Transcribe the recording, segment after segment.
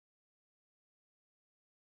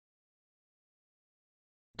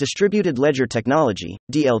Distributed ledger technology,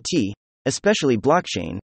 DLT, especially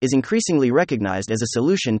blockchain, is increasingly recognized as a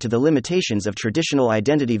solution to the limitations of traditional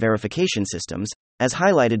identity verification systems, as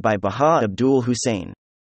highlighted by Baha Abdul Hussein.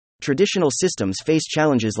 Traditional systems face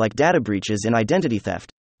challenges like data breaches and identity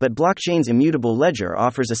theft, but blockchain's immutable ledger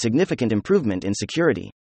offers a significant improvement in security.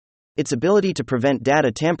 Its ability to prevent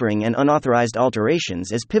data tampering and unauthorized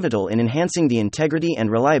alterations is pivotal in enhancing the integrity and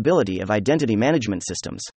reliability of identity management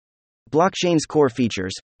systems. Blockchain's core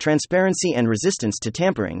features, transparency and resistance to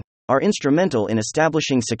tampering, are instrumental in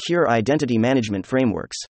establishing secure identity management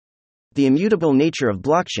frameworks. The immutable nature of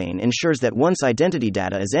blockchain ensures that once identity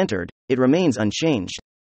data is entered, it remains unchanged.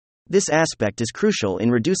 This aspect is crucial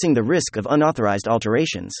in reducing the risk of unauthorized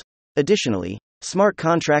alterations. Additionally, smart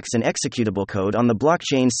contracts and executable code on the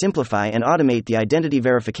blockchain simplify and automate the identity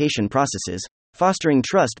verification processes, fostering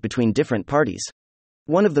trust between different parties.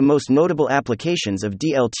 One of the most notable applications of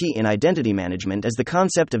DLT in identity management is the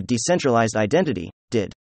concept of decentralized identity,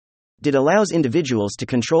 DID. DID allows individuals to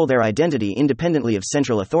control their identity independently of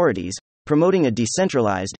central authorities, promoting a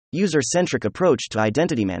decentralized, user-centric approach to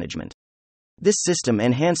identity management. This system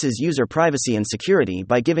enhances user privacy and security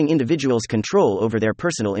by giving individuals control over their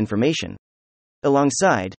personal information.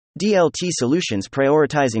 Alongside, DLT solutions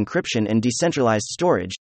prioritize encryption and decentralized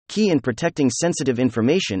storage, key in protecting sensitive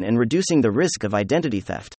information and reducing the risk of identity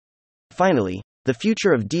theft. Finally, the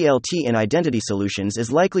future of DLT in identity solutions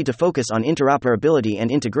is likely to focus on interoperability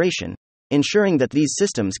and integration, ensuring that these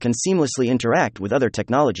systems can seamlessly interact with other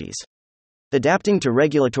technologies. Adapting to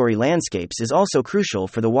regulatory landscapes is also crucial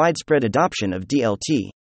for the widespread adoption of DLT.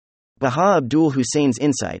 Baha Abdul Hussein's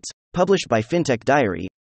insights, published by FinTech Diary,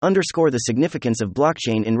 underscore the significance of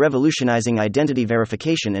blockchain in revolutionizing identity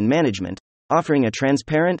verification and management, offering a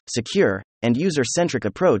transparent, secure, and user-centric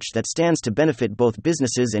approach that stands to benefit both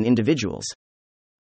businesses and individuals.